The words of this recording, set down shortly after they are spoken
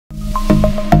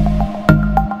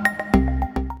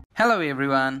Hello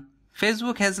everyone.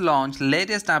 Facebook has launched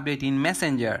latest update in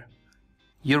Messenger.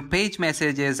 Your page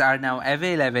messages are now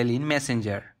available in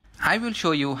Messenger. I will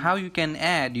show you how you can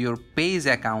add your page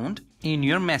account in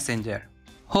your Messenger.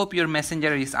 Hope your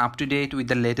Messenger is up to date with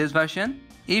the latest version.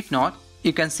 If not,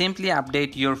 you can simply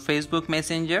update your Facebook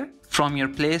Messenger from your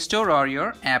Play Store or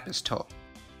your App Store.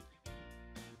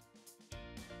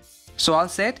 So all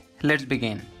set, let's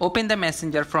begin. Open the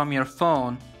Messenger from your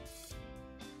phone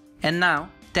and now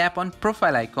tap on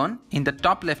profile icon in the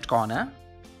top left corner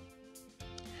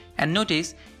and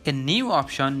notice a new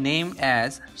option named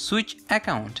as switch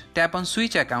account. Tap on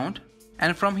switch account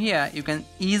and from here you can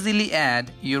easily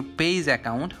add your page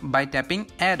account by tapping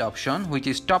add option, which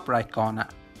is top right corner.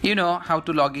 You know how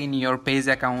to log in your page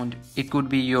account. It could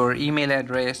be your email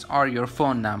address or your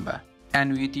phone number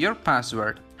and with your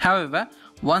password. However,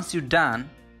 once you're done,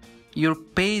 your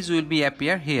page will be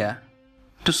appear here.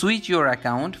 To switch your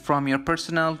account from your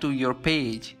personal to your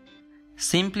page,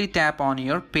 simply tap on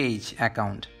your page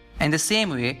account. And the same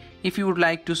way, if you would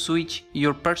like to switch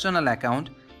your personal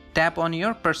account, tap on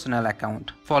your personal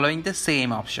account following the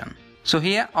same option. So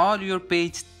here all your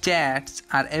page chats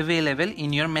are available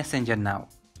in your Messenger now.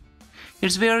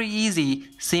 It's very easy.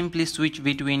 Simply switch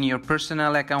between your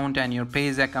personal account and your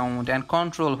page account and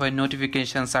control when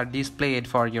notifications are displayed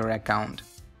for your account.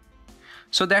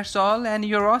 So that's all and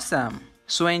you're awesome.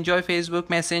 So enjoy Facebook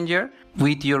Messenger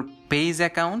with your page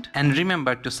account and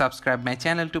remember to subscribe my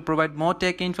channel to provide more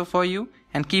tech info for you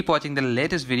and keep watching the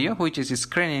latest video which is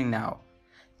screening now.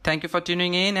 Thank you for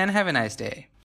tuning in and have a nice day.